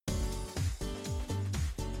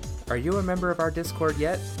Are you a member of our Discord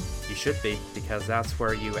yet? You should be, because that's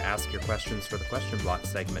where you ask your questions for the Question Block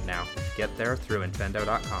segment now. Get there through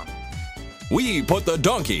Infendo.com. We put the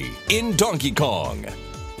donkey in Donkey Kong.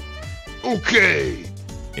 Okay.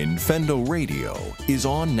 Infendo Radio is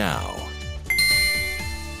on now.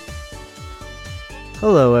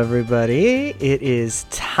 Hello, everybody. It is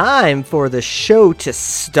time for the show to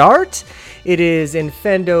start. It is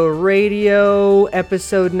Infendo Radio,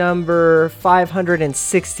 episode number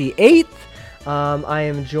 568. I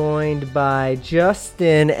am joined by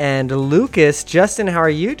Justin and Lucas. Justin, how are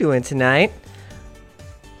you doing tonight?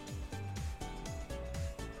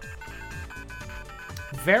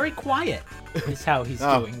 Very quiet is how he's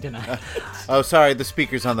doing tonight. Sorry, the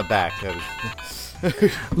speaker's on the back.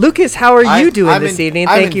 Lucas, how are you doing this evening?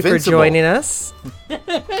 Thank you for invincible. joining us. I'm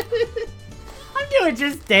doing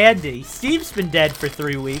just dandy. Steve's been dead for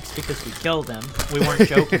 3 weeks because we killed him. We weren't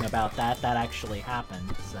joking about that. That actually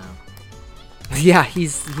happened. So Yeah,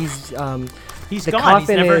 he's he's the gone.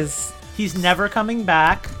 coffin He's never coming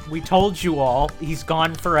back. We told you all. He's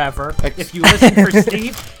gone forever. If you listen for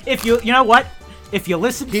Steve, you know what? If you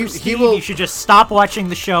listen for Steve, you should just stop watching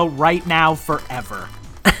the show right now forever.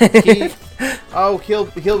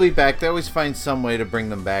 He'll be back. They always find some way to bring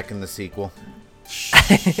them back in the sequel.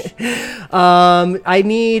 I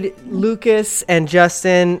need Lucas and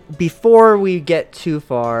Justin, before we get too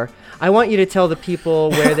far, I want you to tell the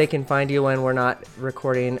people where they can find you when we're not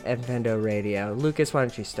recording Infendo Radio. Lucas, why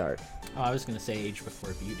don't you start? Oh, I was going to say age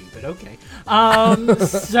before beauty, but okay.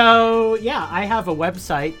 So, yeah, I have a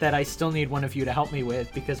website that I still need one of you to help me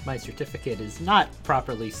with because my certificate is not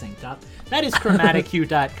properly synced up. That is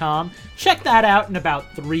chromaticq.com. Check that out in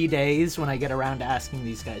about 3 days when I get around to asking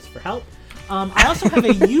these guys for help. I also have a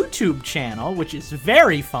YouTube channel, which is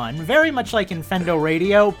very fun, very much like Infendo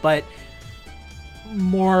Radio, but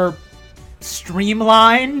more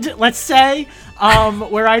streamlined, let's say,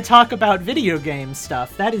 where I talk about video game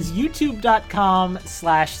stuff. That is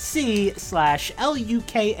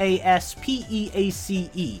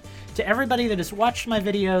youtube.com/c/LUKASPEACE. To everybody that has watched my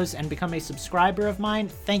videos and become a subscriber of mine,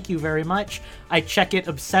 thank you very much. I check it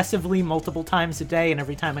obsessively multiple times a day, and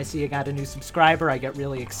every time I see I got a new subscriber, I get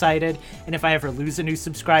really excited. And if I ever lose a new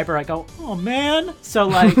subscriber, I go, oh man.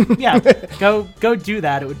 So yeah, go do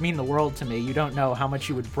that. It would mean the world to me. You don't know how much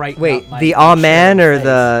you would brighten up my the aw man or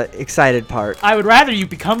the excited part? I would rather you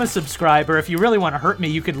become a subscriber. If you really want to hurt me,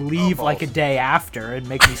 you could leave like a day after and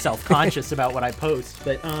make me self-conscious about what I post.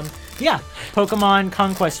 But yeah, Pokemon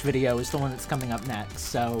Conquest video is the one that's coming up next.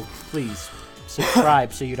 So please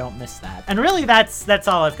subscribe so you don't miss that. And really, that's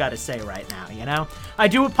all I've got to say right now. You know, I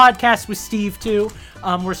do a podcast with Steve too.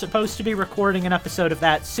 We're supposed to be recording an episode of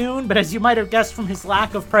that soon, but as you might have guessed from his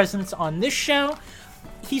lack of presence on this show,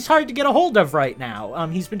 he's hard to get a hold of right now.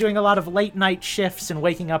 He's been doing a lot of late night shifts and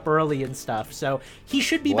waking up early and stuff. So he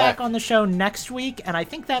should be back on the show next week. And I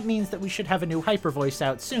think that means that we should have a new Hyper Voice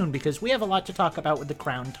out soon because we have a lot to talk about with the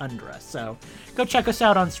Crown Tundra. So go check us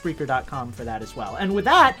out on Spreaker.com for that as well. And with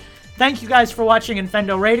that, thank you guys for watching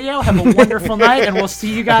Infendo Radio. Have a wonderful night, and we'll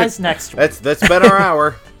see you guys next week. That's been our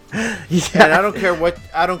hour. Yeah. And I don't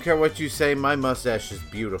care what you say. My mustache is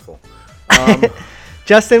beautiful.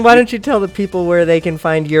 Justin, why don't you tell the people where they can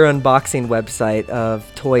find your unboxing website of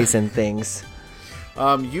toys and things?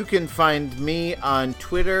 You can find me on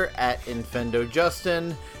Twitter at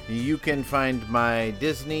InfendoJustin. You can find my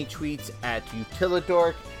Disney tweets at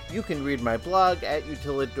Utilidork. You can read my blog at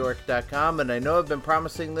utilidork.com. And I know I've been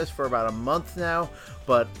promising this for about a month now,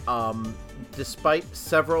 but despite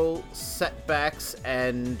several setbacks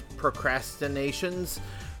and procrastinations,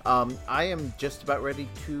 I am just about ready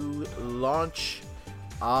to launch.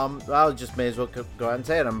 I'll just may as well go ahead and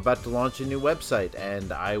say it. I'm about to launch a new website,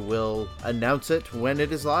 and I will announce it when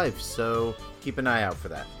it is live. So keep an eye out for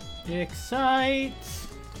that. Excite.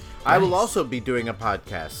 I will also be doing a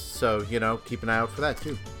podcast, so keep an eye out for that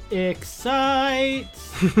too. Excite.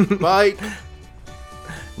 Bye.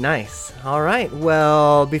 Nice. All right.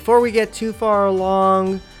 Well, before we get too far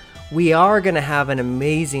along, we are going to have an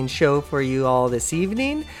amazing show for you all this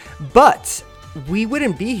evening, but we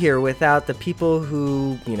wouldn't be here without the people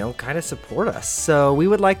who, kind of support us. So we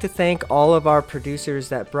would like to thank all of our producers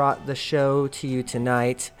that brought the show to you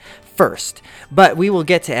tonight first. But we will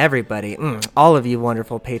get to everybody, all of you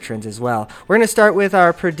wonderful patrons as well. We're going to start with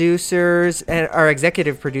our producers, our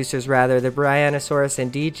executive producers rather, the Brianosaurus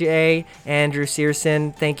and DJ, Andrew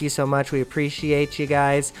Searson. Thank you so much. We appreciate you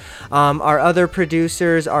guys. Our other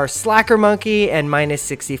producers are Slacker Monkey and Minus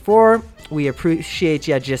 64. We appreciate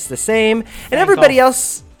you just the same. And everybody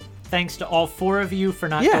else... Thanks to all 4 of you for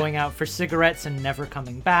not Yeah. going out for cigarettes and never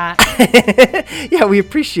coming back. Yeah, we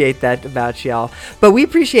appreciate that about y'all. But we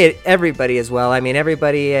appreciate everybody as well. I mean,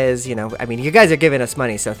 everybody is, you guys are giving us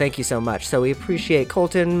money, so thank you so much. So we appreciate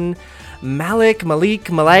Colton, Malik,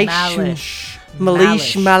 Malish.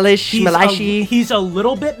 He's a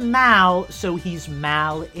little bit mal, so he's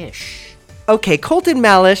mal-ish. Okay, Colton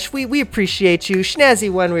Malish, we appreciate you. Schnazzy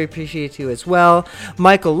One, we appreciate you as well.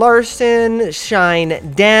 Michael Larson,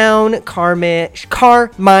 Shine Down,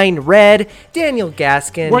 Carmine Red, Daniel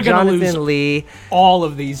Gaskin, We're gonna lose Jonathan Lee, all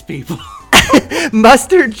of these people.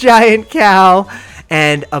 Mustard Giant Cow,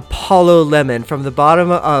 and Apollo Lemon. From the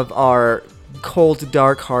bottom of our cold,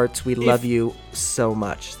 dark hearts, we love you so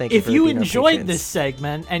much. Thank you. If for you being our enjoyed patrons. this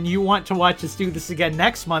segment and you want to watch us do this again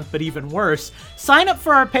next month, but even worse, sign up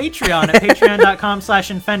for our Patreon at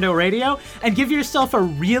patreon.com/InfendoRadio and give yourself a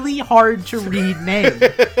really hard to read name.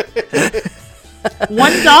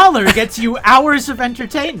 $1 gets you hours of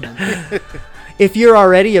entertainment. If you're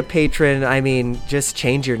already a patron, I mean, just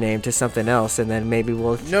change your name to something else, and then maybe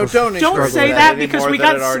we'll. Don't Don't say that because we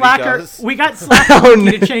got Slacker. We got Slacker Oh,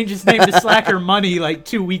 Monkey to change his name to Slacker Money like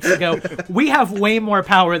 2 weeks ago. We have way more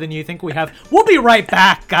power than you think we have. We'll be right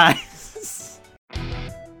back, guys.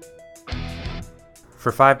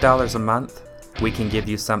 For $5 a month, we can give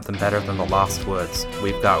you something better than the Lost Woods.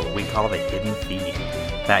 We've got what we call the Hidden Feed.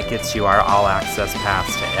 That gets you our all-access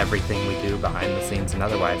pass to everything we do behind the scenes and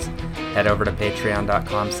otherwise. Head over to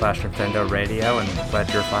patreon.com/InfendoRadio and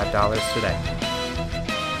pledge your $5 today.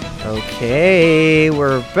 Okay,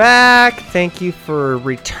 we're back. Thank you for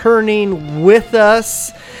returning with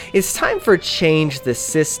us. It's time for Change the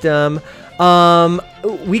System.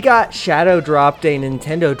 We got shadow dropped a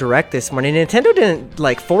Nintendo Direct this morning. Nintendo didn't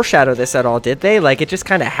foreshadow this at all, did they? It just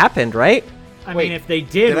kind of happened, right? I Wait, mean, if they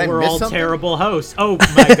did, I we're miss all something? terrible hosts. Oh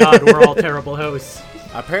my god, we're all terrible hosts.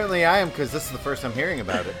 Apparently I am, because this is the first I'm hearing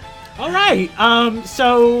about it. All right.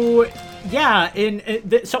 So yeah,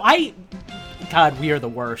 God, we are the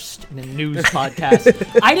worst in a news podcast.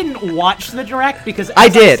 I didn't watch the Direct because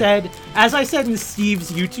as I said in Steve's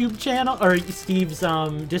YouTube channel or Steve's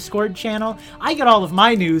Discord channel, I get all of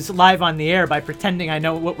my news live on the air by pretending I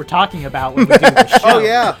know what we're talking about when we do the show. Oh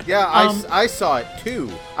yeah, I saw it too.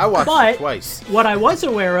 I watched it twice. What I was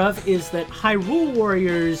aware of is that Hyrule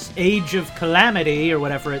Warriors Age of Calamity, or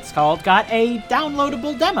whatever it's called, got a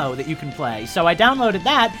downloadable demo that you can play. So I downloaded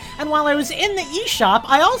that, and while I was in the eShop,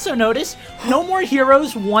 I also noticed No More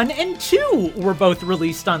Heroes 1 and 2 were both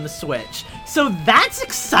released on the Switch. So that's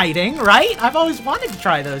exciting, right? I've always wanted to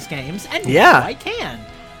try those games, and now I can.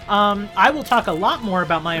 I will talk a lot more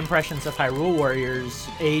about my impressions of Hyrule Warriors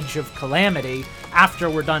Age of Calamity after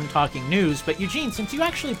we're done talking news, but Eugene, since you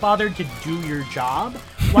actually bothered to do your job,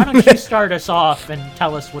 why don't you start us off and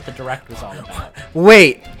tell us what the Direct was all about?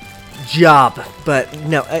 Wait. Job, but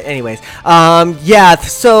no, anyways.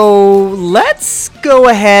 So let's go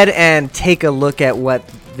ahead and take a look at what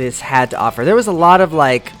this had to offer. There was a lot of,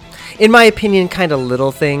 in my opinion, kind of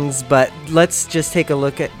little things, but let's just take a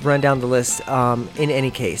look at, run down the list in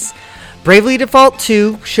any case. Bravely Default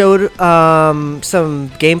 2 showed some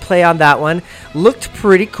gameplay on that one. Looked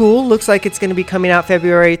pretty cool. Looks like it's going to be coming out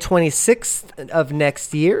February 26th of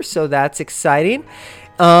next year, so that's exciting.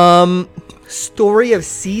 Story of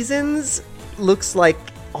Seasons looks like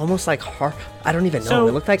almost like I don't even know.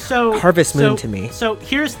 It looked like Harvest Moon to me. So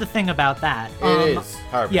here's the thing about that. It is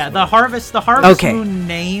Harvest Moon. The Harvest Moon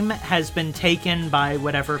name has been taken by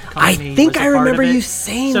whatever company. I think was a I part remember of it. you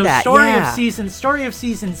saying that. Story of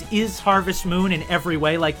Seasons is Harvest Moon in every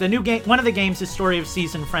way. Like the new game, one of the games is Story of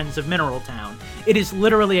Season Friends of Mineral Town. It is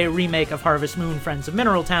literally a remake of Harvest Moon Friends of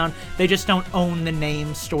Mineral Town. They just don't own the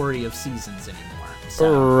name Story of Seasons anymore.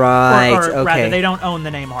 So, right. Or rather, they don't own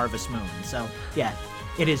the name Harvest Moon. So yeah,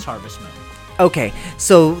 it is Harvest Moon. Okay,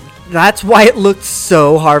 so that's why it looked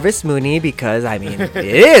so Harvest Moony, because, I mean, it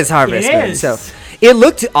is Harvest Moon. So it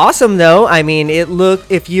looked awesome, though. I mean,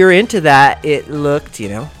 if you're into that, it looked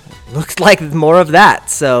like more of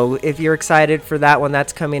that. So if you're excited for that one,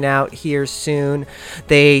 that's coming out here soon.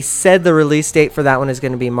 They said the release date for that one is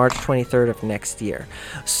going to be March 23rd of next year.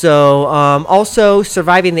 So also,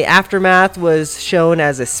 Surviving the Aftermath was shown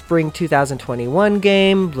as a spring 2021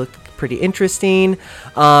 game. Looked pretty interesting.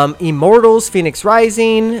 Immortals Phoenix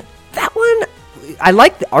Rising, that one, I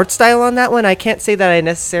like the art style on that one. I can't say that I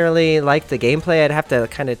necessarily like the gameplay. I'd have to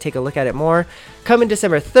kind of take a look at it more. Coming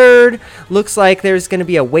December 3rd. Looks like there's going to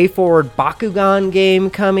be a WayForward Bakugan game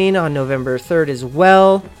coming on November 3rd as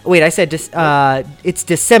well. Wait, I said it's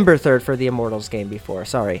December 3rd for the Immortals game before.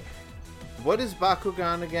 Sorry. what is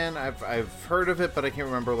Bakugan again? I've heard of it, but I can't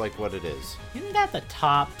remember like what it is. Isn't that the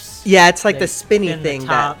tops? Yeah, it's like They the spinny spin the thing that,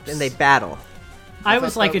 tops. and they battle. I thought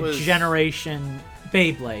was like that a was- generation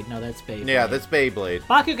Beyblade. No, that's Beyblade. Yeah, that's Beyblade.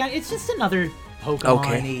 Bakugan. It's just another Pokemon-y,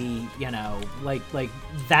 Okay. you know, like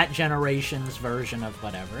that generation's version of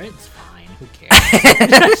whatever. It's fine. Who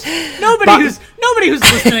cares? nobody who's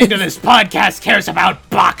listening to this podcast cares about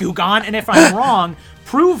Bakugan. And if I'm wrong,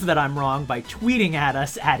 prove that I'm wrong by tweeting at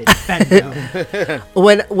us at Infendo.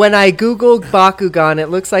 When I googled Bakugan, it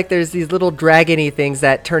looks like there's these little dragony things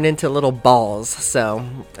that turn into little balls. So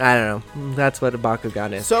I don't know. That's what a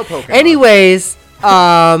Bakugan is. So Pokemon. Anyways,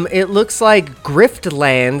 it looks like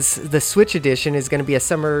Griftlands, the Switch edition, is going to be a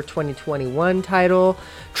summer 2021 title.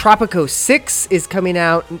 Tropico 6 is coming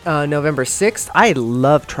out November 6th. I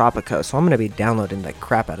love Tropico, so I'm going to be downloading the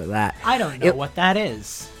crap out of that. I don't know what that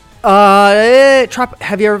is.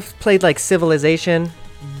 Have you ever played like Civilization?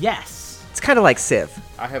 Yes. It's kind of like Civ.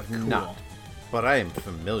 I have not, but I am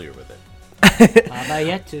familiar with it. Have I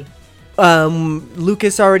yet to?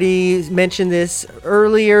 Lucas already mentioned this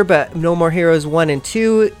earlier, but No More Heroes 1 and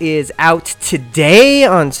 2 is out today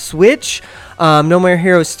on Switch. No More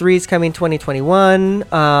Heroes 3 is coming 2021.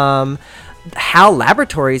 HAL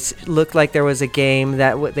Laboratories looked like there was a game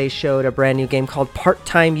that they showed, a brand new game called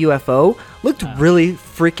Part-Time UFO. Looked really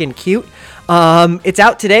freaking cute. It's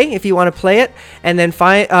out today if you want to play it. And then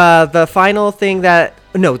the final thing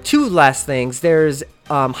two last things. There's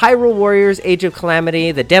Hyrule Warriors Age of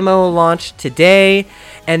Calamity. The demo launched today,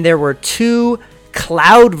 and there were 2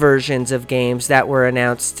 cloud versions of games that were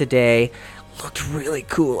announced today. Looked really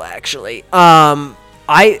cool, actually.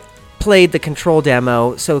 I played the Control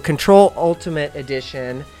demo, so Control Ultimate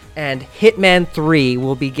Edition and Hitman 3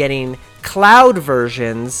 will be getting cloud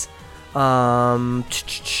versions. The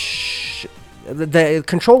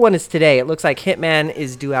Control one is today. It looks like Hitman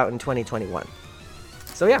is due out in 2021.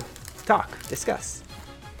 So yeah, discuss.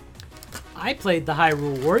 I played the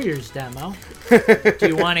Hyrule Warriors demo. Do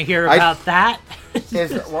you want to hear about that?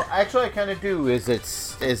 Actually, I kind of do. Is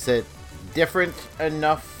it different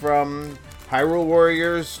enough from Hyrule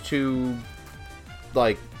Warriors to,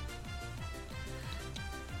 like,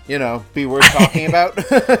 be worth talking about?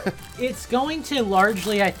 It's going to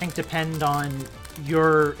largely, I think, depend on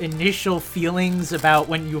your initial feelings about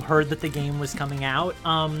when you heard that the game was coming out.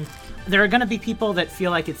 There are going to be people that feel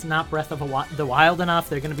like it's not Breath of the Wild enough.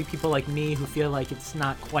 There are going to be people like me who feel like it's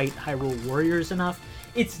not quite Hyrule Warriors enough.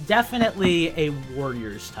 It's definitely a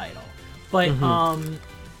Warriors title, but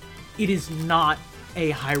it is not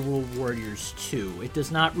a Hyrule Warriors 2. It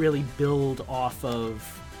does not really build off of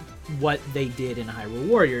what they did in Hyrule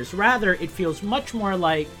Warriors. Rather, it feels much more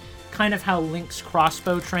like kind of how Link's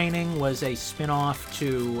crossbow training was a spin-off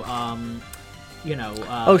to,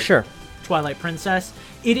 Sure. Twilight Princess.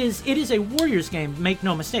 It is a Warriors game, make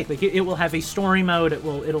no mistake. Like it will have a story mode,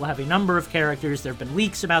 it'll have a number of characters. There have been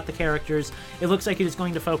leaks about the characters. It looks like it is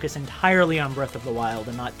going to focus entirely on Breath of the Wild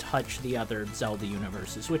and not touch the other Zelda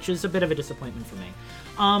universes, which is a bit of a disappointment for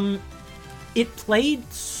me. It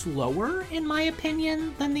played slower, in my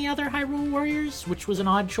opinion, than the other Hyrule Warriors, which was an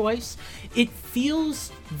odd choice. It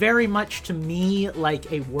feels very much to me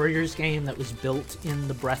like a Warriors game that was built in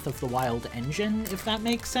the Breath of the Wild engine, if that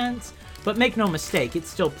makes sense. But make no mistake, it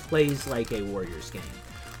still plays like a Warriors game.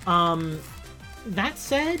 That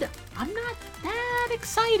said, I'm not that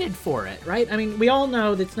excited for it, right? I mean, we all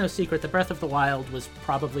know that it's no secret that Breath of the Wild was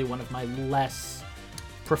probably one of my less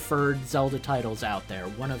preferred Zelda titles out there.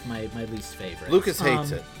 One of my least favorites. Lucas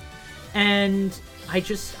hates it. And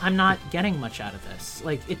I'm not getting much out of this.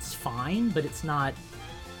 Like, it's fine, but it's not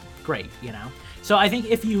great, So I think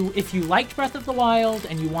if you liked Breath of the Wild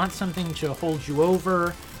and you want something to hold you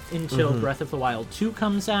over until Breath of the Wild 2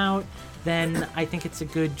 comes out, then I think it's a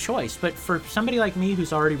good choice. But for somebody like me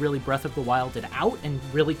who's already really Breath of the Wilded out and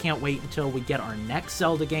really can't wait until we get our next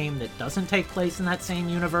Zelda game that doesn't take place in that same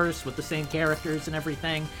universe with the same characters and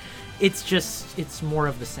everything, it's more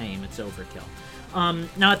of the same. It's overkill.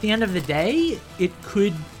 Now, at the end of the day, it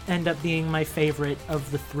could end up being my favorite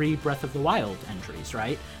of the 3 Breath of the Wild entries,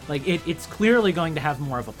 right? Like, it's clearly going to have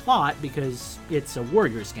more of a plot because it's a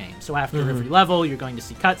Warriors game. So after every level, you're going to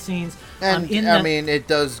see cutscenes. And, it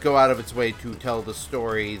does go out of its way to tell the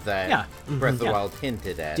story that Breath of the Wild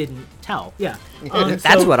hinted at. Didn't tell, yeah.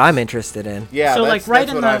 That's what I'm interested in. Yeah, so, that's like,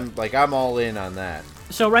 what I'm all in on that.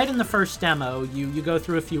 So right in the first demo, you go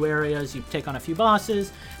through a few areas, you take on a few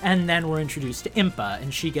bosses, and then we're introduced to Impa,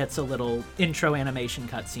 and she gets a little intro animation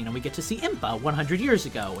cutscene, and we get to see Impa 100 years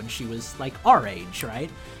ago when she was like our age, right?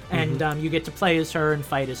 And you get to play as her and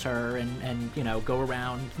fight as her, and you know, go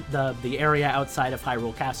around the area outside of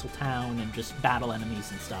Hyrule Castle Town and just battle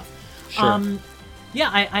enemies and stuff. Sure. Yeah,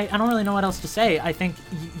 I don't really know what else to say. I think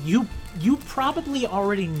you probably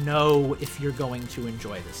already know if you're going to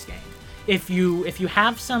enjoy this game. If you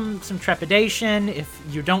have some trepidation, if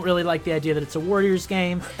you don't really like the idea that it's a Warriors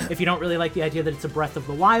game, if you don't really like the idea that it's a Breath of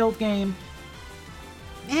the Wild game,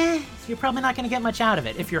 you're probably not going to get much out of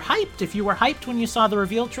it. If you're hyped, if you were hyped when you saw the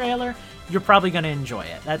reveal trailer, you're probably going to enjoy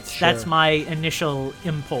it. That's my initial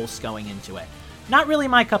impulse going into it. Not really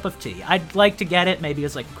my cup of tea. I'd like to get it maybe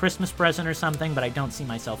as like a Christmas present or something, but I don't see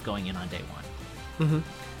myself going in on day one.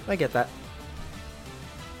 I get that.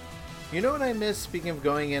 You know what I miss, speaking of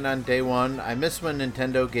going in on day one? I miss when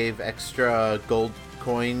Nintendo gave extra gold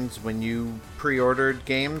coins when you pre-ordered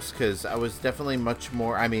games, because I was definitely much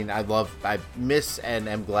more... I miss and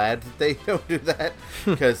am glad that they don't do that,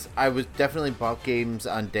 because I was definitely bought games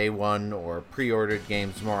on day one or pre-ordered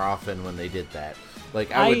games more often when they did that.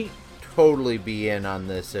 Like, I would totally be in on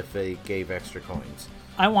this if they gave extra coins.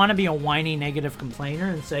 I want to be a whiny negative complainer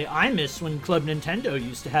and say I miss when Club Nintendo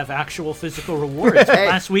used to have actual physical rewards.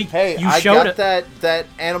 Last week, you showed that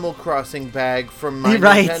Animal Crossing bag from my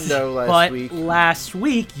Nintendo last week. But last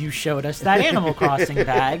week you showed us that Animal Crossing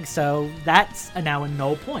bag, so that's now a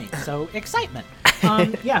null point. So excitement.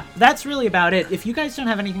 Yeah, that's really about it. If you guys don't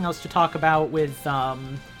have anything else to talk about with,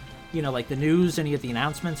 like the news, any of the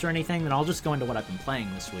announcements or anything, then I'll just go into what I've been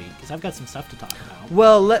playing this week, because I've got some stuff to talk about.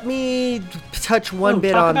 Well, let me touch one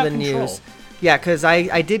bit on the Control. news. Yeah, because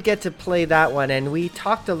I did get to play that one, and we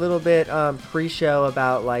talked a little bit pre-show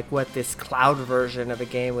about like what this cloud version of a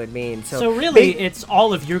game would mean. So really, it's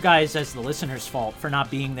all of you guys as the listeners' fault for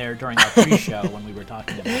not being there during our pre-show when we were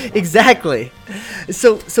talking about it. Exactly.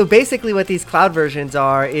 So basically what these cloud versions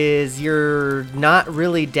are is you're not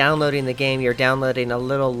really downloading the game, you're downloading a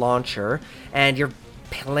little launcher, and you're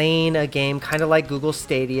playing a game kind of like Google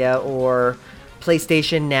Stadia or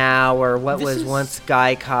PlayStation Now or what was once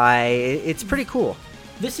Gaikai. It's pretty cool.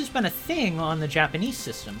 This has been a thing on the Japanese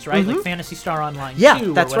systems, right? Like Phantasy Star Online 2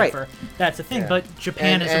 that's or whatever. right. That's a thing, but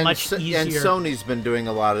Japan is a much easier... And Sony's been doing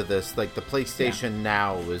a lot of this, like the PlayStation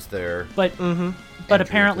Now is their... But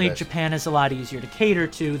apparently Japan is a lot easier to cater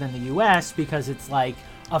to than the US because it's like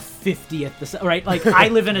a 50th, right? Like I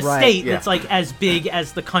live in a state that's like as big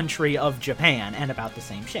as the country of Japan and about the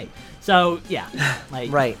same shape. So, yeah.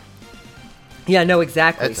 Like, right. Yeah, no,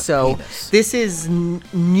 exactly. So this is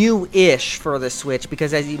new-ish for the Switch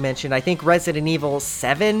because, as you mentioned, I think Resident Evil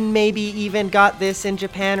 7 maybe even got this in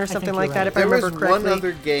Japan or something like that, if I remember correctly. There was one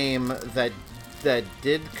other game that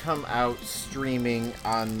did come out streaming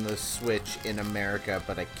on the Switch in America,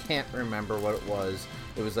 but I can't remember what it was.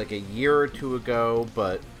 It was like a year or two ago,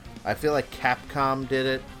 but I feel like Capcom did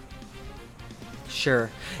it.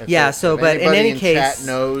 Sure. If but in any case... chat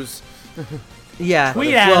knows... Yeah.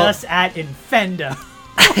 Tweet at us at Infendo.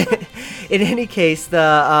 In any case,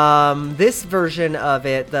 the this version of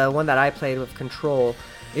it, the one that I played with Control,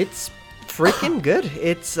 it's freaking good.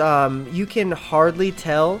 It's you can hardly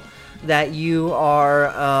tell that you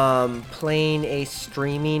are playing a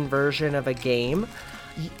streaming version of a game.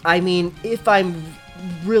 I mean, if I'm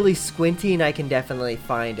really squinting, I can definitely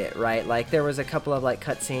find it, right? Like there was a couple of like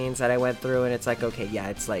cutscenes that I went through, and it's like, okay, yeah,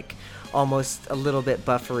 it's like almost a little bit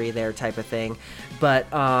buffery there type of thing.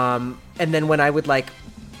 But and then when I would like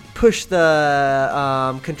push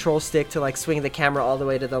the control stick to like swing the camera all the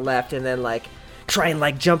way to the left and then like try and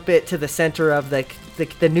like jump it to the center of the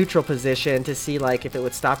neutral position to see like if it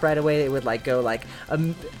would stop right away, it would like go like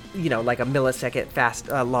like a millisecond fast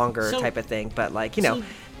longer type of thing. But like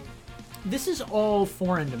this is all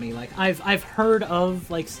foreign to me. Like I've heard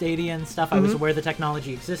of like Stadia and stuff. I was aware the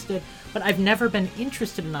technology existed, but I've never been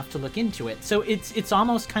interested enough to look into it. So it's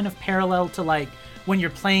almost kind of parallel to like when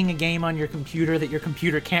you're playing a game on your computer that your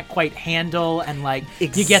computer can't quite handle, and like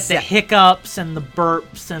you get the hiccups and the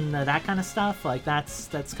burps and that kind of stuff. Like that's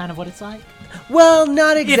kind of what it's like. Well,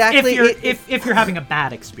 not exactly. If you're having a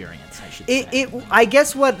bad experience, I should say. I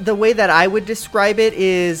guess the way that I would describe it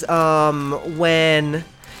is when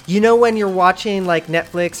you're watching like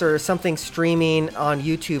Netflix or something streaming on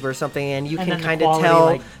YouTube or something, and you can kind of tell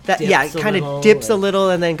like that kind of dips a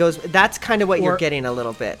little and then goes. That's kind of what you're getting a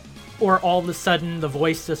little bit. Or all of a sudden the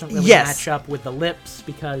voice doesn't really match up with the lips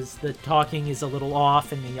because the talking is a little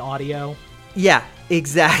off in the audio. Yeah,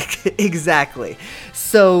 exactly.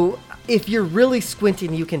 So if you're really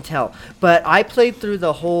squinting, you can tell. But I played through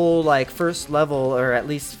the whole like first level, or at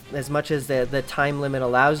least as much as the time limit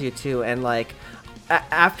allows you to, and like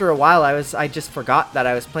after a while, I just forgot that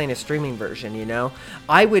I was playing a streaming version. You know,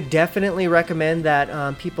 I would definitely recommend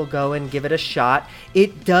that people go and give it a shot.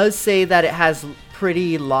 It does say that it has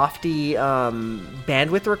pretty lofty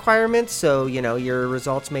bandwidth requirements, so you know your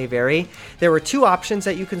results may vary. There were two options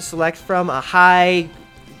that you can select from: a high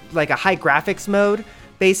graphics mode,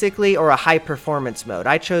 basically, or a high performance mode.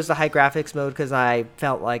 I chose the high graphics mode because I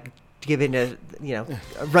felt like giving a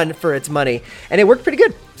run for its money, and it worked pretty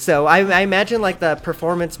good. So I imagine like the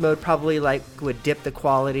performance mode probably like would dip the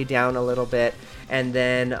quality down a little bit, and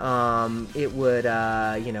then it would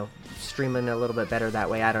streaming a little bit better that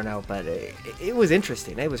way. I don't know, but it was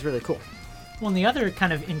interesting. It was really cool. Well, and the other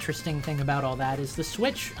kind of interesting thing about all that is the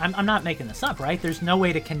Switch. I'm not making this up, right? There's no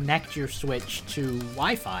way to connect your Switch to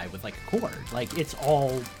Wi-Fi with like a cord. Like it's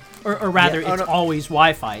all, or rather, it's always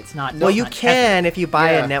Wi-Fi. It's not. Well, you can if you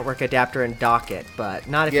buy Yeah. a network adapter and dock it, but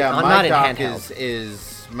not if Yeah, you're my not in dock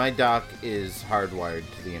handheld. my dock is hardwired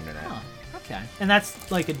to the internet. Oh, okay. And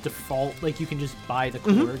that's like a default. Like you can just buy the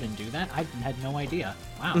cord and do that. I had no idea.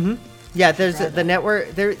 Wow. Yeah, there's the network.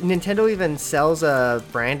 Nintendo even sells a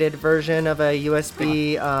branded version of a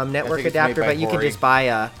USB network think it's made adapter, by but you can Hori. just buy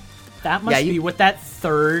a. That must Yeah, you- be what that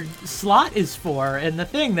third slot is for, and the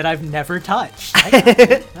thing that I've never touched.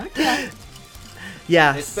 Okay.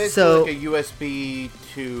 Yeah, It's basically so like a USB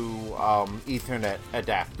to Ethernet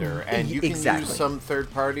adapter, and you can Exactly. use some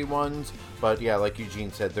third-party ones. But yeah, like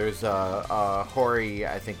Eugene said, there's a Hori,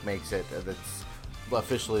 I think, makes it that's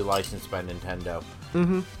officially licensed by Nintendo.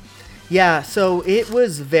 yeah, so it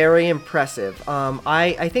was very impressive.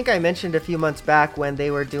 I think I mentioned a few months back when they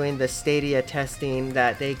were doing the Stadia testing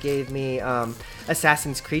that they gave me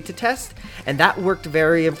Assassin's Creed to test, and that worked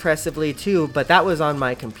very impressively too, but that was on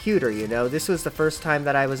my computer, you know. This was the first time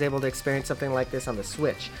that I was able to experience something like this on the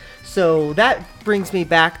Switch. So that brings me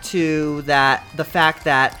back to the fact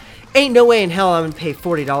that ain't no way in hell I'm gonna pay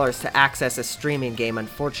 $40 to access a streaming game,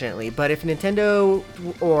 unfortunately. But if Nintendo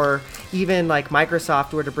or even like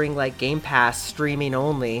Microsoft were to bring like Game Pass streaming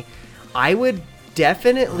only, I would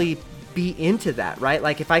definitely be into that, right?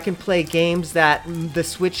 Like if I can play games that the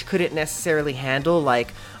Switch couldn't necessarily handle,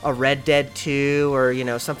 like a Red Dead 2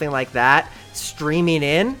 or something like that, streaming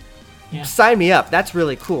in. Yeah. Sign me up. That's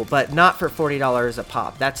really cool, but not for $40 a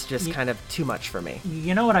pop. That's just kind of too much for me.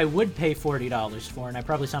 You know what I would pay $40 for, and I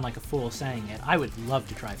probably sound like a fool saying it. I would love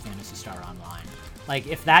to try Phantasy Star Online. Like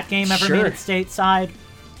if that game ever Sure. made it stateside,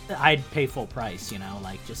 I'd pay full price.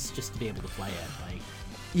 Like just to be able to play it. Like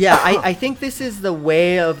Yeah, I think this is the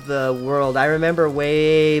way of the world. I remember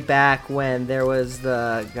way back when there was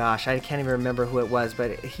I can't even remember who it was,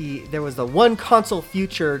 but there was the One Console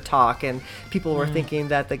Future talk, and people were thinking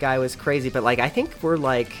that the guy was crazy. But like, I think we're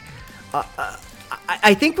like,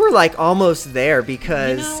 I think we're like almost there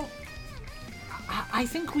because. I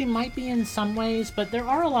think we might be in some ways, but there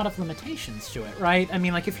are a lot of limitations to it, right? I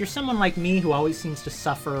mean, like if you're someone like me who always seems to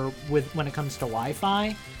suffer when it comes to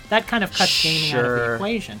Wi-Fi, that kind of cuts gaming out of the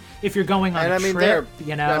equation. If you're going on And a I mean, trip, if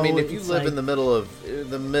you it's live like- in the middle of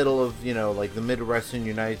like the Midwestern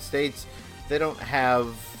United States, they don't have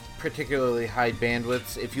particularly high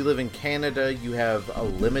bandwidths. If you live in Canada, you have a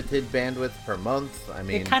limited bandwidth per month. I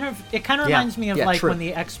mean, It kind of reminds me of like true. when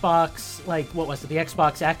the Xbox, like what was it, the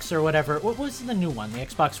Xbox X or whatever. What was the new one? The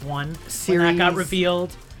Xbox One when that got Series-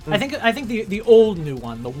 revealed. I think the old new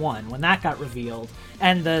one, the one when that got revealed,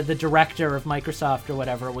 and the director of Microsoft or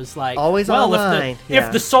whatever was like, Always well, online,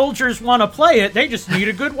 if the soldiers want to play it, they just need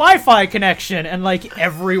a good Wi-Fi connection, and like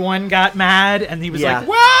everyone got mad, and he was Yeah. like,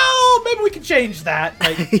 well, maybe we can change that.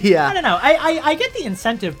 Like, Yeah. I don't know. I get the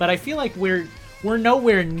incentive, but I feel like we're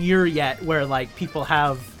nowhere near yet where like people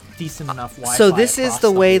have decent enough Wi-Fi. So this is across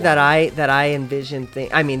the way board. that I envision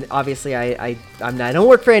things. I mean, obviously, I don't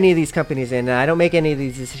work for any of these companies, and I don't make any of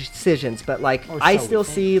these decisions. But like, Or I so we still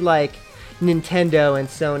think. see like Nintendo and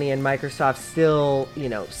Sony and Microsoft still,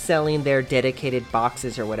 selling their dedicated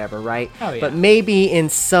boxes or whatever, right? Oh, yeah. But maybe in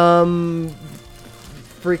some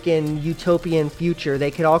freaking utopian future,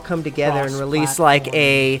 they could all come together and release like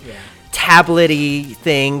a Cross-platform, tablet-y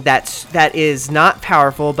thing that is not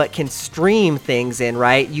powerful but can stream things in,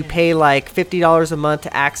 right? You pay like $50 a month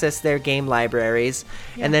to access their game libraries,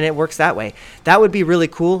 and then it works that way. That would be really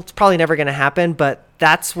cool. It's probably never going to happen, but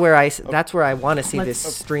that's where I want to see this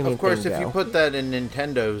streaming of course, thing if go. you put that in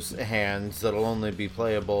Nintendo's hands, that'll only be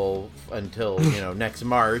playable until next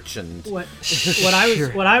March. And What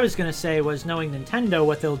I was gonna say was, knowing Nintendo,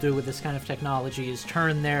 what they'll do with this kind of technology is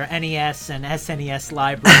turn their NES and SNES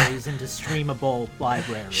libraries into streamable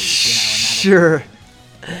libraries. And that'll- Sure.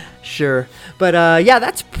 Sure. But yeah,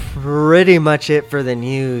 that's pretty much it for the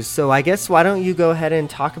news. So I guess why don't you go ahead and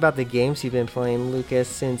talk about the games you've been playing, Lucas,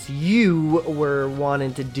 since you were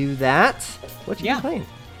wanting to do that. What you been playing?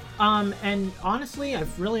 And honestly,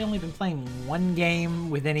 I've really only been playing one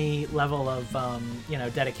game with any level of,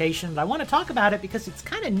 dedication. But I want to talk about it because it's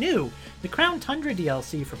kind of new. The Crown Tundra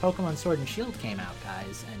DLC for Pokemon Sword and Shield came out,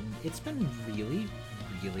 guys, and it's been really,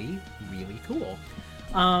 really, really cool.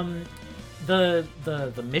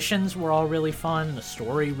 The missions were all really fun. The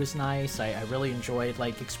story was nice. I really enjoyed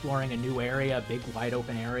exploring a new area, a big wide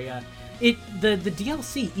open area. The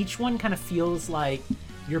DLC, each one kind of feels like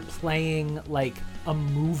you're playing a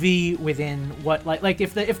movie within what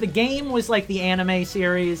if the game was like the anime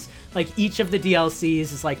series, each of the DLCs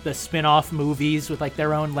is like the spin-off movies with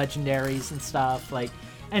their own legendaries and stuff,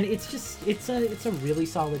 and it's a really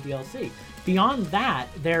solid DLC. Beyond that,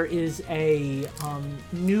 there is a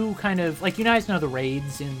new kind of you guys know the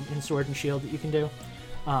raids in Sword and Shield that you can do,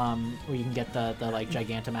 where you can get the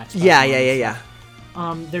Gigantamax. Yeah.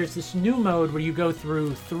 There's this new mode where you go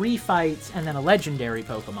through 3 fights and then a legendary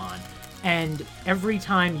Pokemon. And every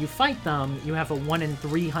time you fight them, you have a 1 in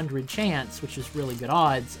 300 chance, which is really good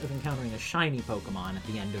odds, of encountering a shiny Pokemon at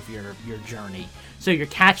the end of your journey. So you're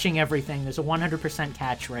catching everything. There's a 100%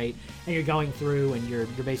 catch rate, and you're going through and you're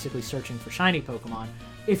basically searching for shiny Pokemon.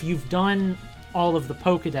 If you've done all of the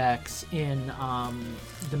Pokedex in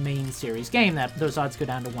the main series game, those odds go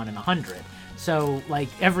down to 1 in 100. So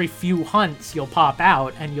every few hunts, you'll pop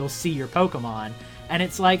out and you'll see your Pokemon. And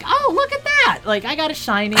it's oh, look at that! I got a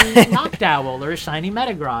shiny Noctowl or a shiny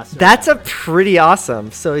Metagross. That's pretty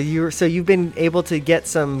awesome. So you've been able to get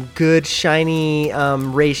some good shiny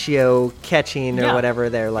ratio catching or whatever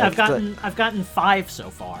there. I've gotten 5 so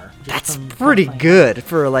far. That's pretty good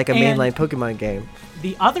for a mainline Pokemon game.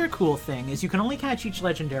 The other cool thing is you can only catch each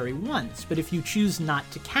legendary once, but if you choose not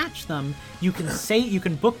to catch them, you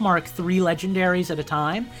can bookmark 3 legendaries at a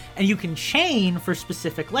time, and you can chain for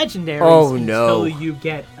specific legendaries until you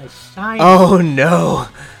get a shiny. Oh no!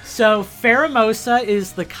 So Pheromosa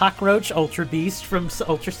is the cockroach Ultra Beast from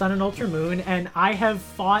Ultra Sun and Ultra Moon, and I have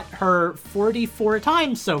fought her 44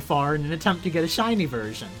 times so far in an attempt to get a shiny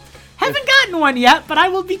version. Haven't gotten one yet, but I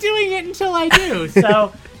will be doing it until I do.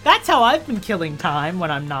 So that's how I've been killing time when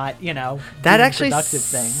I'm not, doing productive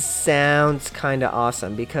things. Sounds kind of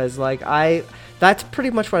awesome because that's pretty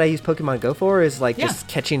much what I use Pokemon Go for is just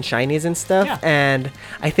catching shinies and stuff. Yeah. And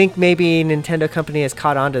I think maybe Nintendo company has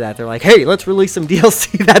caught on to that. They're like, hey, let's release some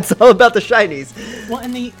DLC that's all about the shinies. Well,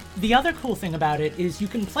 and the other cool thing about it is you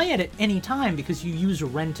can play it at any time because you use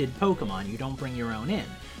rented Pokemon. You don't bring your own in.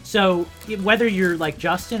 So whether you're like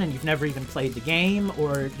Justin and you've never even played the game,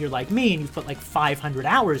 or you're like me and you've put 500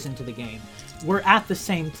 hours into the game, we're at the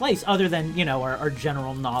same place other than, our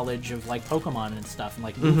general knowledge of Pokemon and stuff and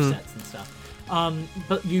movesets and stuff.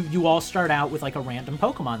 But you all start out with a random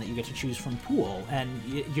Pokemon that you get to choose from pool, and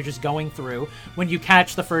you're just going through. When you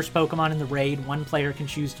catch the first Pokemon in the raid, one player can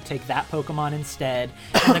choose to take that Pokemon instead,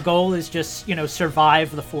 and the goal is just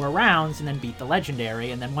survive the 4 rounds and then beat the legendary,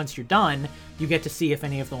 and then once you're done, you get to see if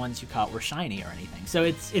any of the ones you caught were shiny or anything. So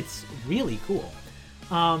it's really cool.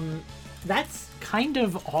 That's kind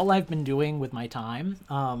of all I've been doing with my time.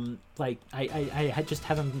 I just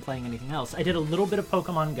haven't been playing anything else. I did a little bit of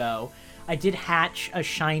Pokemon Go. I did hatch a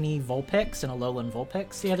shiny Vulpix and a Alolan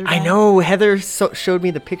Vulpix the other day. I know, Heather showed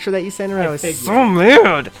me the picture that you sent her. I was so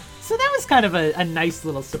mad. So that was kind of a nice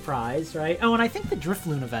little surprise, right? Oh, and I think the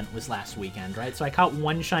Drifloon event was last weekend, right? So I caught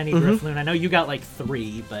 1 shiny Drifloon. I know you got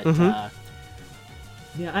 3, but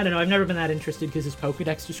yeah, I don't know. I've never been that interested because his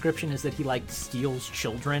Pokedex description is that he steals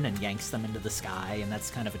children and yanks them into the sky, and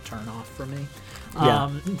that's kind of a turnoff for me.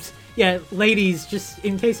 Yeah, ladies, just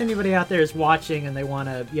in case anybody out there is watching and they want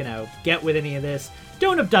to, get with any of this,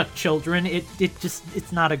 don't abduct children.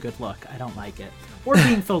 It's not a good look. I don't like it. Or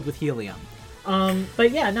being filled with helium.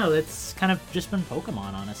 But yeah, no, it's kind of just been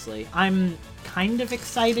Pokemon, honestly. I'm kind of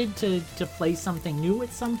excited to play something new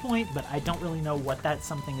at some point, but I don't really know what that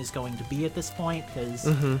something is going to be at this point, because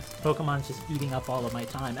Pokemon's just eating up all of my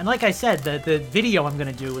time. And like I said, the video I'm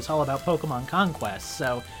going to do is all about Pokemon Conquest,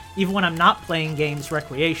 so even when I'm not playing games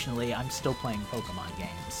recreationally, I'm still playing Pokemon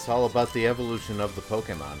games. It's all about the evolution of the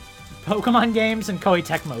Pokemon. Pokemon games and Koei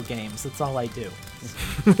Tecmo games, that's all I do.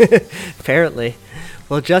 Apparently.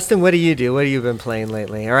 Well, Justin, what do you do? What have you been playing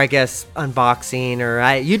lately? Or I guess unboxing,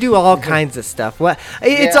 or you do all kinds of stuff.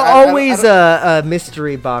 It's always a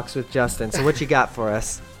mystery box with Justin. So what you got for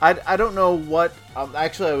us? I don't know what.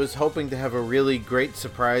 Actually, I was hoping to have a really great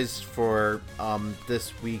surprise for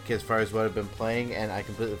this week as far as what I've been playing, and I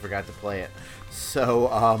completely forgot to play it.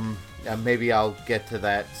 So maybe I'll get to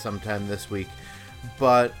that sometime this week.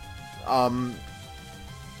 But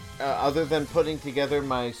Other than putting together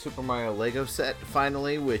my Super Mario Lego set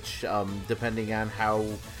finally, which, depending on how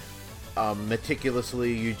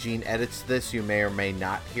meticulously Eugene edits this, you may or may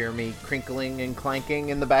not hear me crinkling and clanking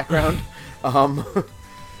in the background.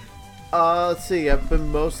 Let's see, I've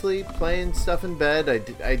been mostly playing stuff in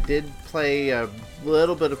bed. I did play a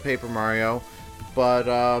little bit of Paper Mario,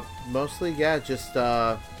 but mostly, yeah, just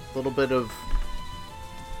a little bit of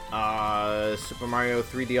Super Mario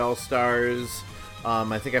 3D All-Stars.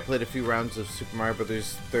 I think I played a few rounds of Super Mario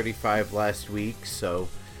Brothers 35 last week, so,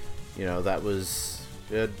 you know, that was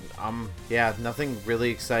good. Yeah, nothing really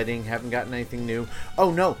exciting. Haven't gotten anything new.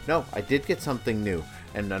 Oh, no, I did get something new.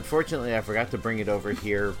 And unfortunately, I forgot to bring it over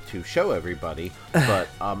here to show everybody. But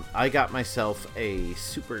I got myself a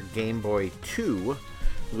Super Game Boy 2,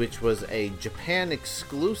 which was a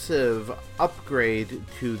Japan-exclusive upgrade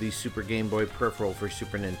to the Super Game Boy peripheral for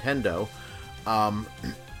Super Nintendo.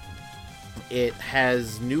 It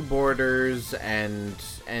has new borders and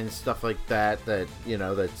stuff like that, you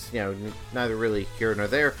know, that's, you know, neither really here nor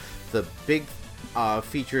there. The big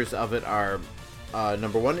features of it are,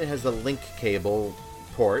 number one, it has a link cable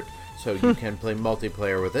port, so you can play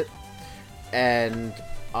multiplayer with it. And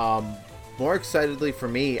more excitedly for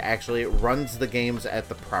me, actually, it runs the games at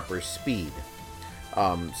the proper speed.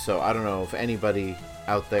 So I don't know if anybody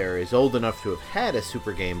out there is old enough to have had a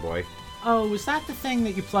Super Game Boy. Oh, was that the thing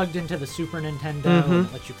that you plugged into the Super Nintendo and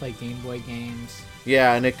it let you play Game Boy games?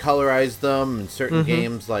 Yeah, and it colorized them, and certain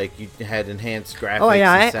games, like, you had enhanced graphics. Oh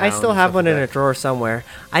yeah, and I still have one in a drawer somewhere.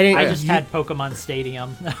 I just had Pokemon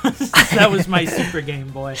Stadium. That was my Super Game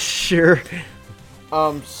Boy. Sure.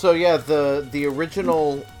 So yeah, the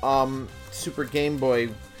original Super Game Boy,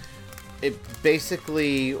 it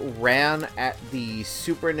basically ran at the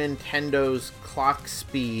Super Nintendo's clock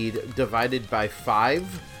speed divided by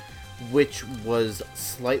 5, which was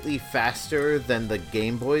slightly faster than the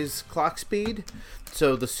Game Boy's clock speed.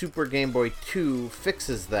 So the Super Game Boy 2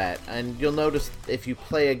 fixes that, and you'll notice if you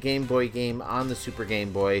play a Game Boy game on the Super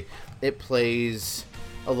Game Boy, it plays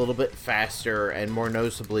a little bit faster, and more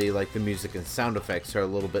noticeably, like, the music and sound effects are a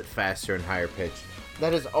little bit faster and higher pitched.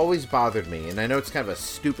 That has always bothered me, and I know it's kind of a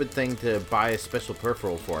stupid thing to buy a special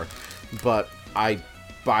peripheral for, but I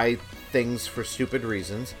buy things for stupid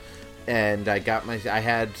reasons. And I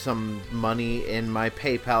had some money in my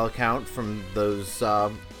PayPal account from those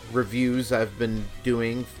reviews I've been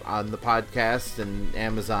doing on the podcast and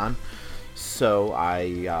Amazon. So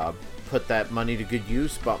I put that money to good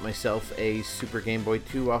use, bought myself a Super Game Boy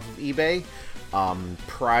 2 off of eBay,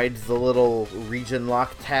 pried the little region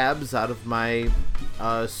lock tabs out of my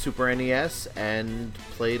Super NES, and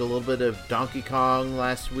played a little bit of Donkey Kong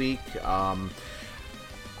last week.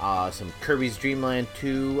 Some Kirby's Dream Land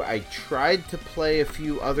 2. I tried to play a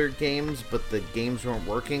few other games, but the games weren't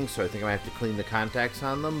working, so I think I might have to clean the contacts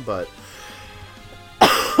on them, but...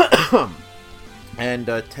 And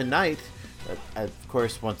tonight, of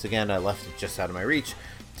course, once again, I left it just out of my reach.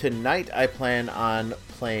 Tonight, I plan on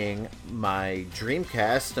playing my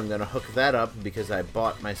Dreamcast. I'm going to hook that up because I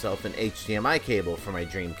bought myself an HDMI cable for my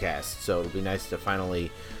Dreamcast, so it'll be nice to finally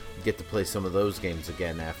get to play some of those games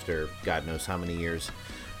again after God knows how many years.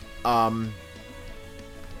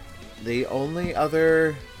 The only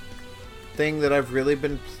other thing that I've really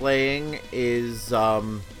been playing is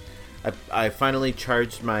I finally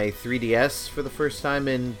charged my 3DS for the first time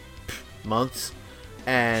in months,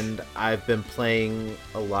 and I've been playing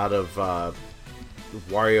a lot of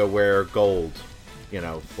WarioWare Gold. You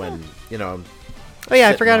know, when, you know, oh yeah,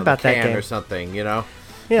 I forgot about that game or something. You know.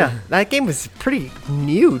 Yeah, that game was pretty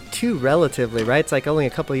new too, relatively, right? It's like only a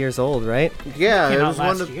couple years old, right? Yeah, it it was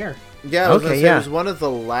was last year. Yeah, I was gonna say, yeah. it was one of the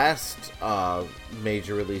last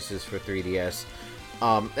major releases for 3DS,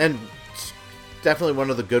 and definitely one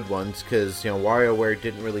of the good ones because, you know, WarioWare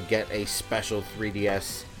didn't really get a special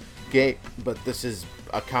 3DS game, but this is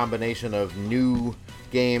a combination of new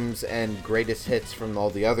games and greatest hits from all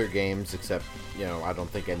the other games, except, you know, I don't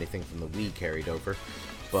think anything from the Wii carried over.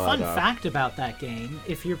 But, Fun fact about that game,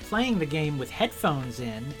 if you're playing the game with headphones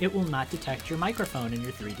in, it will not detect your microphone in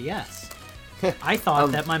your 3DS. I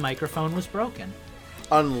thought that my microphone was broken.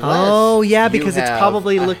 Unless oh yeah, because you it's have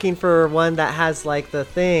probably looking for one that has like the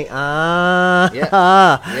thing.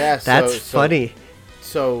 Yeah, that's funny.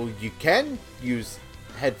 So you can use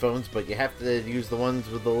headphones, but you have to use the ones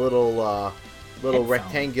with the little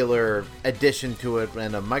rectangular addition to it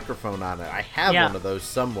and a microphone on it. I have one of those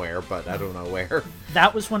somewhere, but I don't know where.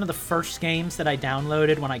 That was one of the first games that I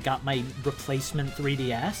downloaded when I got my replacement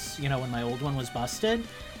 3DS, you know, when my old one was busted.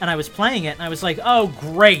 And I was playing it, and I was like, oh,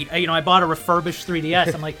 great. You know, I bought a refurbished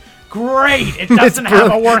 3DS. I'm like, Great! It doesn't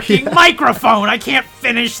have a working microphone. I can't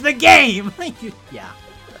finish the game. Yeah.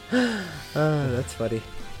 That's funny.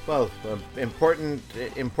 Well, important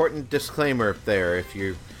disclaimer there. If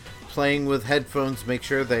you're playing with headphones, make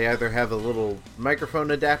sure they either have a little microphone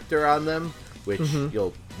adapter on them, which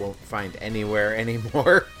won't find anywhere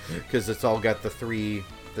anymore, because it's all got the three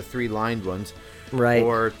lined ones. Right.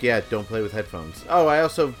 Or don't play with headphones. Oh, I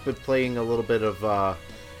also been playing a little bit of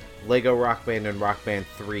Lego Rock Band and Rock Band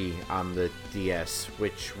 3 on the DS,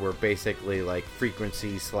 which were basically like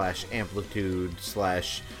frequency / amplitude /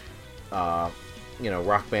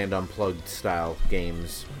 Rock Band Unplugged style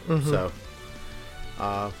games. So,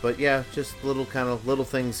 but yeah, just little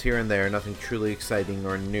things here and there. Nothing truly exciting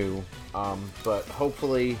or new. But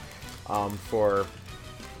hopefully, for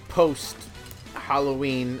post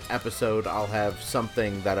Halloween episode, I'll have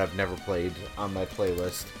something that I've never played on my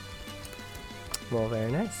playlist. Well,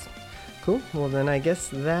 very nice. Cool. Well, then I guess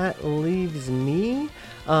that leaves me.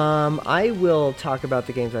 I will talk about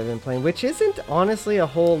the games I've been playing, which isn't honestly a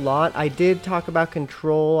whole lot. I did talk about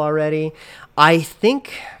Control already. I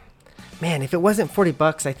think, man, if it wasn't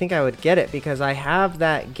 $40, I think I would get it, because I have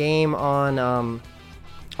that game on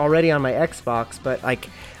already on my Xbox, but like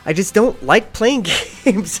I just don't like playing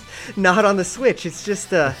games not on the Switch. It's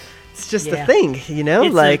just a thing, you know?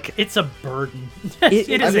 It's a burden.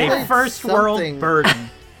 It is a first world burden.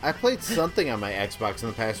 I played something on my Xbox in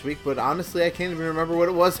the past week, but honestly, I can't even remember what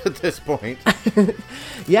it was at this point.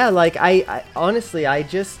 Yeah, like I honestly, I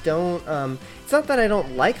just don't. It's not that I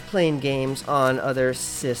don't like playing games on other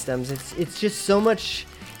systems. It's just so much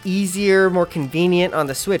easier, more convenient on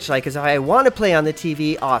the Switch. Like, if I want to play on the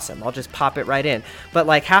TV, awesome, I'll just pop it right in. But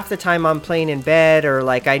like half the time I'm playing in bed, or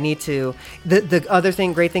like I need to. The other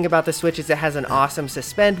great thing about the Switch is it has an awesome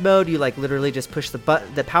suspend mode. You like literally just push the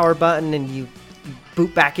power button, and you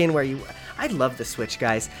boot back in where you. I love the Switch,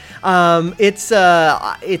 guys. It's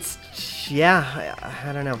I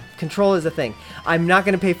don't know. Control is a thing. I'm not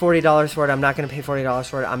going to pay $40 for it. I'm not going to pay $40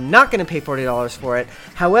 for it. I'm not going to pay $40 for it.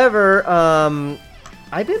 However,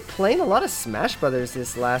 I've been playing a lot of Smash Brothers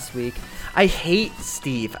this last week. I hate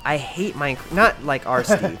Steve. I hate Minecraft. Not like our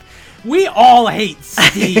Steve. We all hate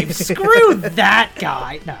Steve. Screw that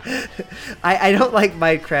guy. No. I don't like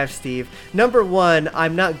Minecraft Steve. Number one,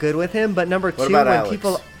 I'm not good with him. But number two,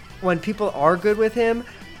 when people are good with him,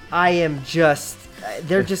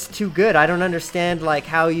 they're just too good. I don't understand like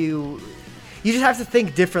how you just have to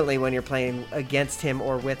think differently when you're playing against him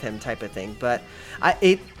or with him type of thing. But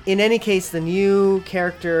in any case, the new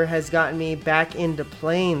character has gotten me back into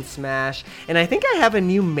playing Smash, and I think I have a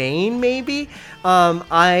new main maybe.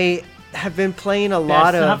 I have been playing a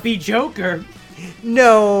lot of... not be Joker.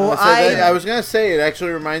 No, I was gonna say, it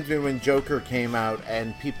actually reminds me when Joker came out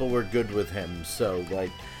and people were good with him, so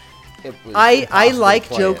like it was I like to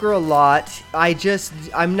play Joker it. a lot.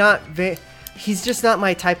 I'm not he's just not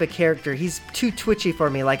my type of character. He's too twitchy for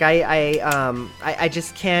me. Like I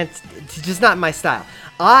just can't. It's just not my style.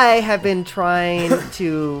 I have been trying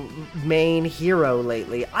to main Hero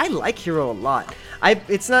lately. I like Hero a lot.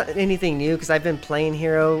 It's not anything new because I've been playing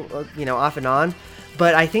Hero, off and on.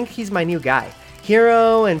 But I think he's my new guy.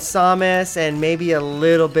 Hero and Samus and maybe a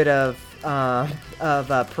little bit of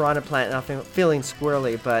Piranha Plant. And I'm feeling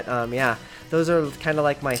squirrely, but yeah, those are kind of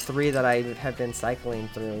like my three that I have been cycling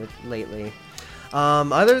through lately.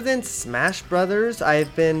 Other than Smash Brothers,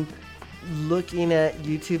 I've been looking at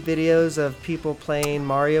YouTube videos of people playing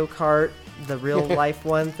Mario Kart, the real life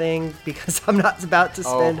one thing, because I'm not about to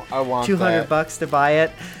spend $200 to buy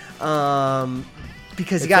it.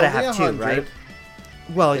 Because you gotta have two, right?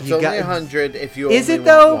 Well, it's only 100 if you. Is only it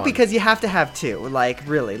though? Want one. Because you have to have two. Like,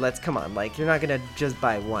 really? Come on. Like, you're not gonna just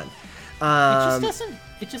buy one.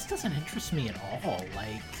 It just doesn't interest me at all.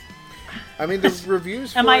 Like, I mean, the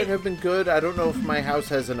reviews for it have been good. I don't know if my house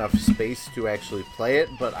has enough space to actually play it,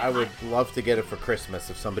 but I would love to get it for Christmas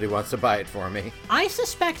if somebody wants to buy it for me. I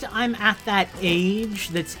suspect I'm at that age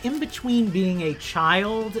that's in between being a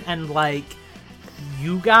child and like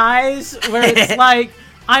you guys, where it's like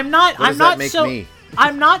I'm not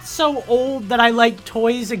so old that I like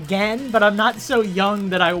toys again, but I'm not so young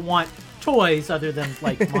that I want toys other than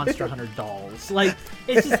like Monster Hunter dolls. Like,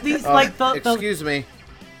 it's just these excuse me.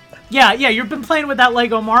 Yeah, you've been playing with that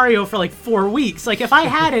Lego Mario for like 4 weeks. Like, if I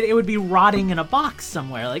had it, it would be rotting in a box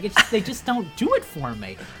somewhere. Like, they just don't do it for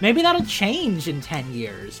me. Maybe that'll change in 10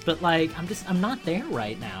 years, but like, I'm not there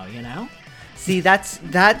right now, you know? See, that's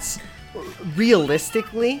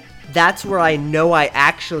realistically, that's where I know I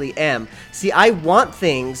actually am. See, I want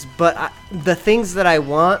things, but the things that I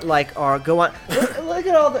want, like, are go on. Look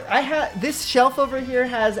at all the. This shelf over here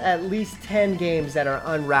has at least 10 games that are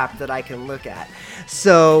unwrapped that I can look at.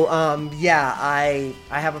 So, yeah, I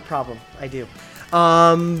have a problem. I do.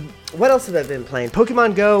 What else have I been playing?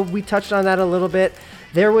 Pokemon Go. We touched on that a little bit.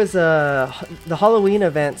 There was the Halloween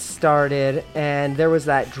event started, and there was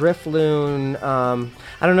that Drifloon.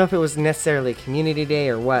 I don't know if it was necessarily community day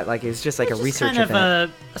or what. Like, it was just like a research event.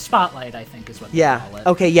 Kind of a spotlight, I think, is what they call it.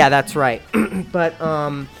 Okay, yeah, that's right. But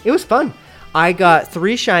it was fun. I got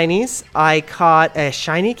 3 shinies. I caught a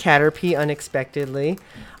shiny Caterpie unexpectedly.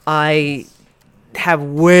 I have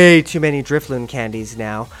way too many Drifloon candies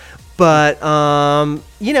now. But,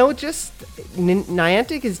 just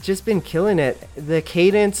Niantic has just been killing it. The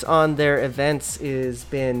cadence on their events has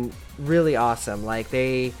been really awesome. Like,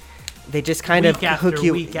 they just kind of hook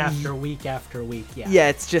you week after week after week. Yeah. Yeah,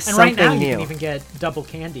 it's just and something right now new. You can even get double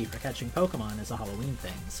candy for catching Pokemon as a Halloween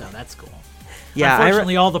thing, so that's cool. Yeah,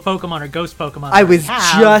 unfortunately, all the Pokemon are ghost Pokemon. I was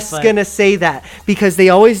just gonna say that because they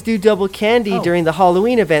always do double candy during the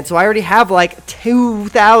Halloween event. So I already have like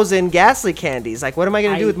 2,000 Ghastly candies. Like, what am I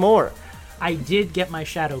gonna do with more? I did get my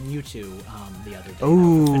Shadow Mewtwo the other day.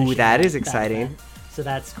 Ooh, that is exciting. Event, so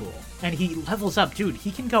that's cool. And he levels up, dude.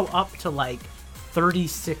 He can go up to like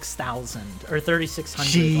 36,000 or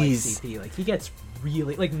 3,600 like CP. Like, he gets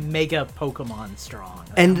really like mega Pokemon strong.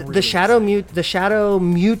 Like, and really the Shadow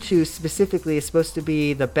Mewtwo specifically is supposed to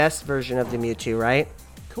be the best version of the Mewtwo, right?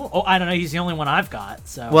 Cool. Oh, I don't know. He's the only one I've got.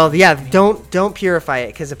 So. Well, yeah. Don't purify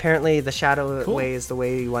it because apparently the Shadow way is the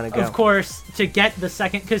way you want to go. Of course, to get the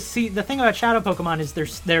second, because see, the thing about Shadow Pokemon is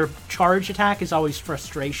their charge attack is always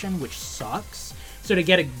Frustration, which sucks. So to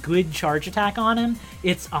get a good charge attack on him,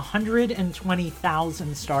 it's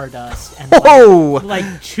 120,000 Stardust and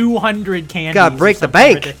like 200 candies. Gotta break the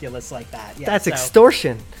bank. Ridiculous like that. Yeah, that's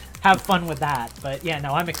extortion. Have fun with that. But yeah,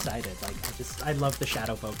 no, I'm excited. Like, I love the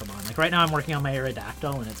Shadow Pokemon. Like, right now I'm working on my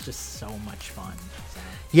Aerodactyl, and it's just so much fun. So.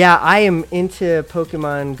 Yeah, I am into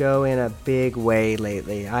Pokemon Go in a big way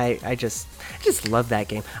lately. I just love that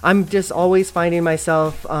game. I'm just always finding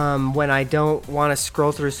myself when I don't want to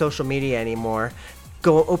scroll through social media anymore,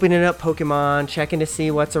 go opening up Pokemon, checking to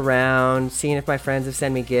see what's around, seeing if my friends have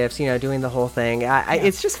sent me gifts, doing the whole thing.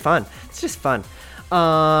 It's just fun. It's just fun.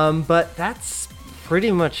 But that's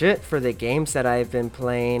pretty much it for the games that I've been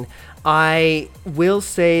playing. I will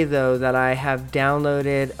say, though, that I have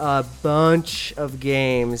downloaded a bunch of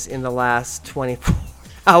games in the last 24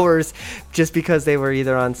 hours just because they were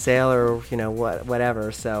either on sale or,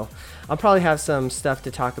 whatever. So I'll probably have some stuff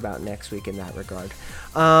to talk about next week in that regard.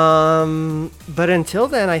 But until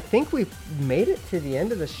then, I think we've made it to the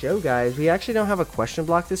end of the show, guys. We actually don't have a question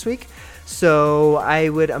block this week, so I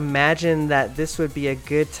would imagine that this would be a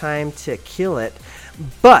good time to kill it.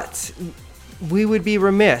 But we would be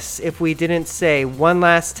remiss if we didn't say one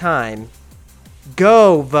last time,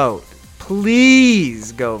 go vote.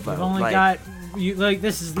 Please go vote. We've only got...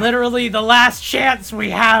 this is literally the last chance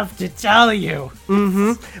we have to tell you.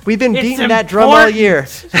 We've been beating that drum all year.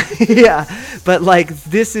 Yeah, but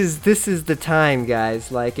this is the time,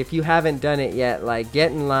 guys. Like, if you haven't done it yet,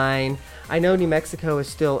 get in line. I know New Mexico is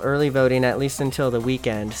still early voting, at least until the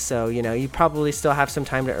weekend. So you probably still have some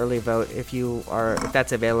time to early vote if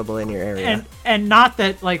that's available in your area. And not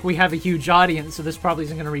that we have a huge audience, so this probably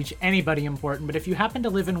isn't going to reach anybody important. But if you happen to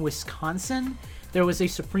live in Wisconsin, there was a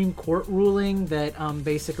Supreme Court ruling that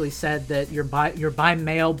basically said that your by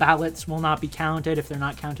mail ballots will not be counted if they're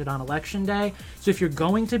not counted on Election Day. So if you're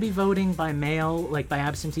going to be voting by mail, by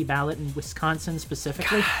absentee ballot in Wisconsin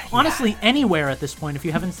specifically, honestly anywhere at this point, if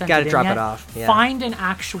you haven't sent it in drop yet, it off. Yeah. Find an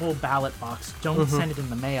actual ballot box. Don't send it in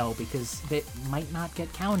the mail because it might not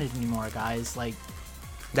get counted anymore, guys.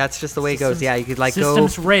 That's just the way it goes. Yeah, you could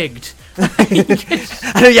system's rigged.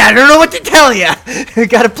 I don't know what to tell you. We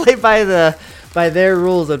got to play by their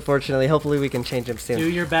rules, unfortunately. Hopefully we can change them soon. Do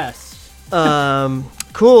your best.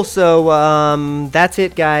 Cool. So that's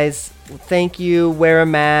it, guys. Thank you. Wear a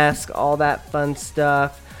mask. All that fun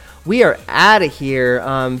stuff. We are out of here.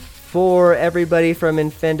 For everybody from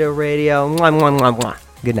Infendo Radio. Mwah, mwah, mwah, mwah.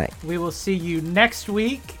 Good night. We will see you next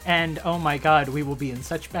week, and oh my God, we will be in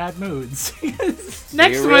such bad moods.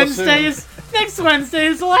 Next Wednesday is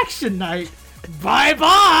election night. Bye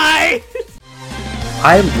bye.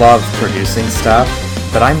 I love producing stuff,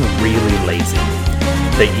 but I'm really lazy.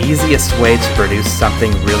 The easiest way to produce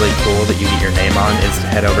something really cool that you get your name on is to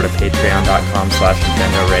head over to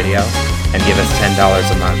patreon.com/NintendoRadio and give us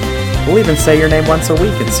 $10 a month. We'll even say your name once a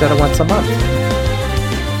week instead of once a month.